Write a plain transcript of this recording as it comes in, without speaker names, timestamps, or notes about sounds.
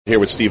Here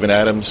with Steven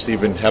Adams.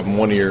 Steven, having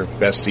one of your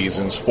best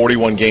seasons,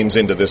 41 games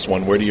into this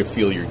one, where do you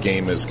feel your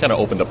game has kind of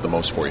opened up the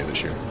most for you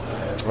this year?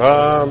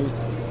 I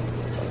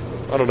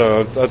don't know.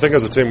 I think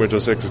as a team we're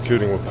just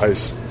executing with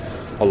pace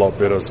a lot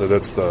better, so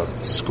that's the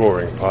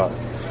scoring part.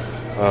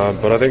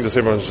 But I think just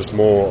everyone's just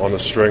more on a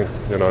string,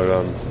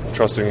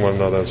 trusting one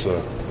another.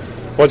 So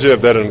once you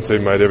have that in a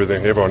team, mate,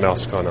 everyone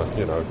else kind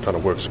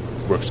of works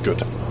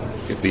good.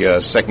 Get the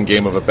second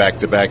game of a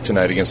back-to-back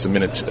tonight against a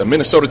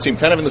Minnesota team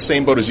kind of in the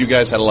same boat as you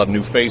guys, had a lot of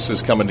new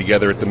faces coming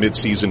together at the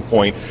mid-season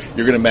point.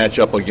 You're going to match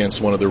up against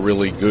one of the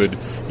really good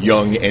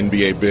young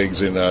NBA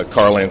bigs in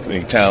Karl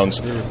Anthony-Towns.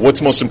 What's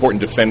most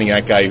important, defending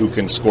that guy who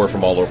can score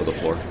from all over the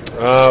floor?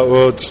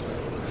 It's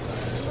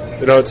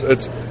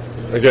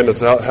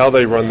how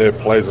they run their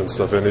plays and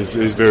stuff, and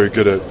he's very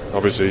good at,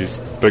 obviously he's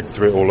a big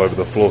threat all over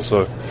the floor,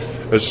 so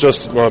it's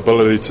just my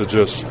ability to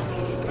just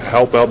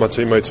help out my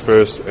teammates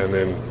first and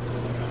then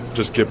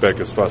just get back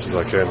as fast as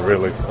I can,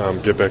 really.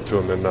 Get back to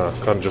him and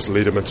kind of just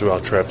lead him into our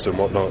traps and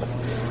whatnot.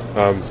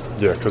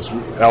 Because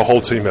our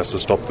whole team has to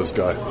stop this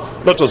guy.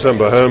 Not just him,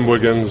 but him,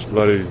 Wiggins,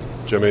 bloody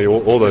Jimmy,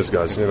 all those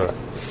guys,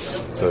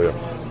 So, yeah.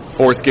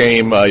 Fourth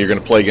game, you're going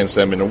to play against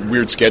them in a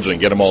weird scheduling,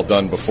 get them all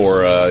done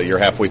before you're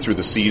halfway through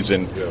the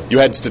season. Yeah. You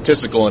had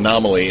statistical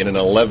anomaly in an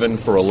 11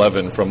 for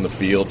 11 from the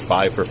field,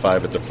 5 for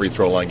 5 at the free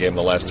throw line game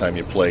the last time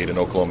you played in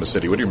Oklahoma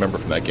City. What do you remember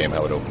from that game,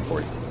 how it opened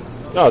for you?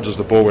 No, just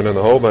the ball went in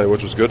the hole, mate,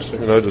 which was good.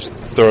 Just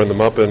throwing them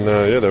up, and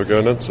they were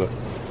going in, so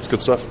it's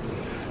good stuff.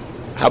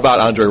 How about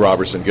Andre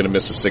Robertson, going to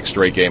miss a 6th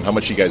straight game? How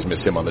much do you guys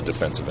miss him on the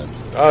defensive end?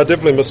 I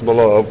definitely miss him a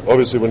lot.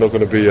 Obviously, we're not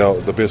going to be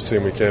the best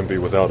team we can be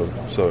without him,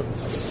 so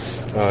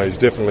he's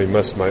definitely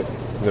missed, mate.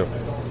 Yeah.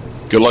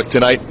 Good luck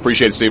tonight.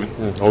 Appreciate it,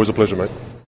 Steven. Always a pleasure, mate.